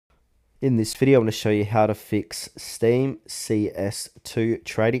In this video, I'm going to show you how to fix Steam CS2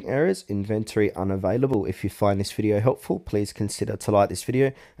 trading errors, inventory unavailable. If you find this video helpful, please consider to like this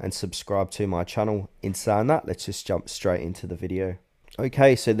video and subscribe to my channel. In saying that, let's just jump straight into the video.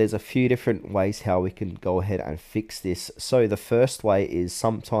 Okay, so there's a few different ways how we can go ahead and fix this. So the first way is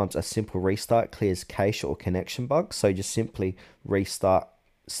sometimes a simple restart clears cache or connection bugs. So just simply restart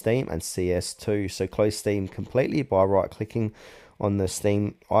Steam and CS2. So close Steam completely by right clicking on the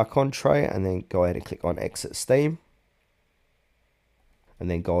Steam icon tray and then go ahead and click on exit Steam and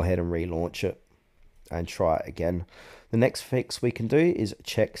then go ahead and relaunch it and try it again. The next fix we can do is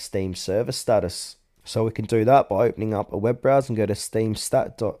check Steam server status. So we can do that by opening up a web browser and go to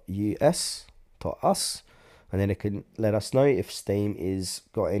steamstat.us and then it can let us know if Steam is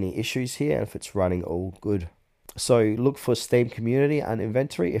got any issues here and if it's running all good. So look for Steam community and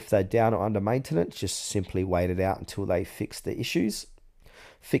inventory. If they're down or under maintenance, just simply wait it out until they fix the issues.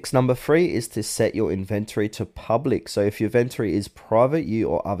 Fix number 3 is to set your inventory to public. So if your inventory is private, you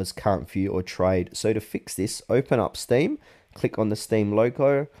or others can't view or trade. So to fix this, open up Steam, click on the Steam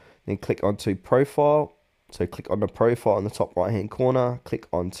logo, then click onto profile. So click on the profile in the top right hand corner, click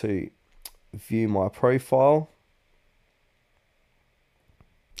onto view my profile,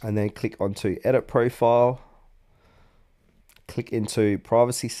 and then click onto edit profile. Click into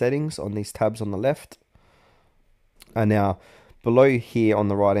privacy settings on these tabs on the left. And now below here on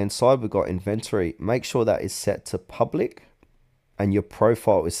the right hand side, we've got inventory. Make sure that is set to public and your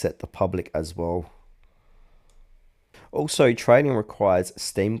profile is set to public as well. Also, trading requires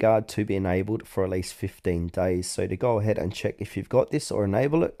Steam Guard to be enabled for at least 15 days. So to go ahead and check if you've got this or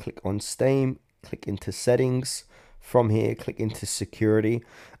enable it, click on Steam, click into settings. From here, click into security.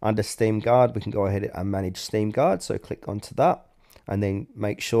 Under Steam Guard, we can go ahead and manage Steam Guard. So click onto that and then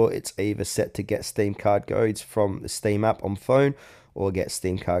make sure it's either set to get Steam card codes from the Steam app on phone or get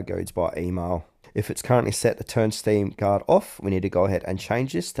Steam card codes by email. If it's currently set to turn Steam Guard off, we need to go ahead and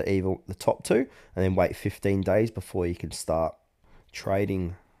change this to either the top two and then wait 15 days before you can start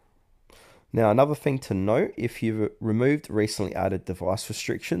trading. Now, another thing to note, if you've removed recently added device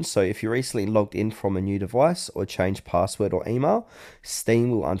restrictions, so if you recently logged in from a new device or changed password or email,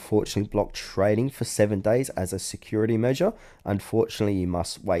 Steam will unfortunately block trading for 7 days as a security measure. Unfortunately, you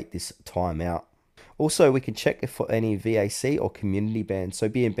must wait this time out. Also, we can check if for any VAC or community bans. So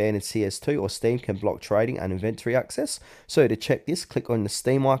being banned in CS2 or Steam can block trading and inventory access. So to check this, click on the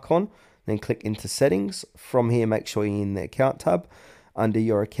Steam icon, then click into settings. From here, make sure you're in the account tab. Under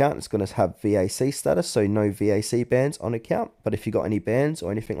your account, it's going to have VAC status, so no VAC bans on account. But if you got any bans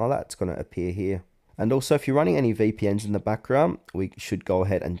or anything like that, it's going to appear here. And also, if you're running any VPNs in the background, we should go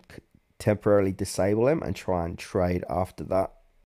ahead and temporarily disable them and try and trade after that.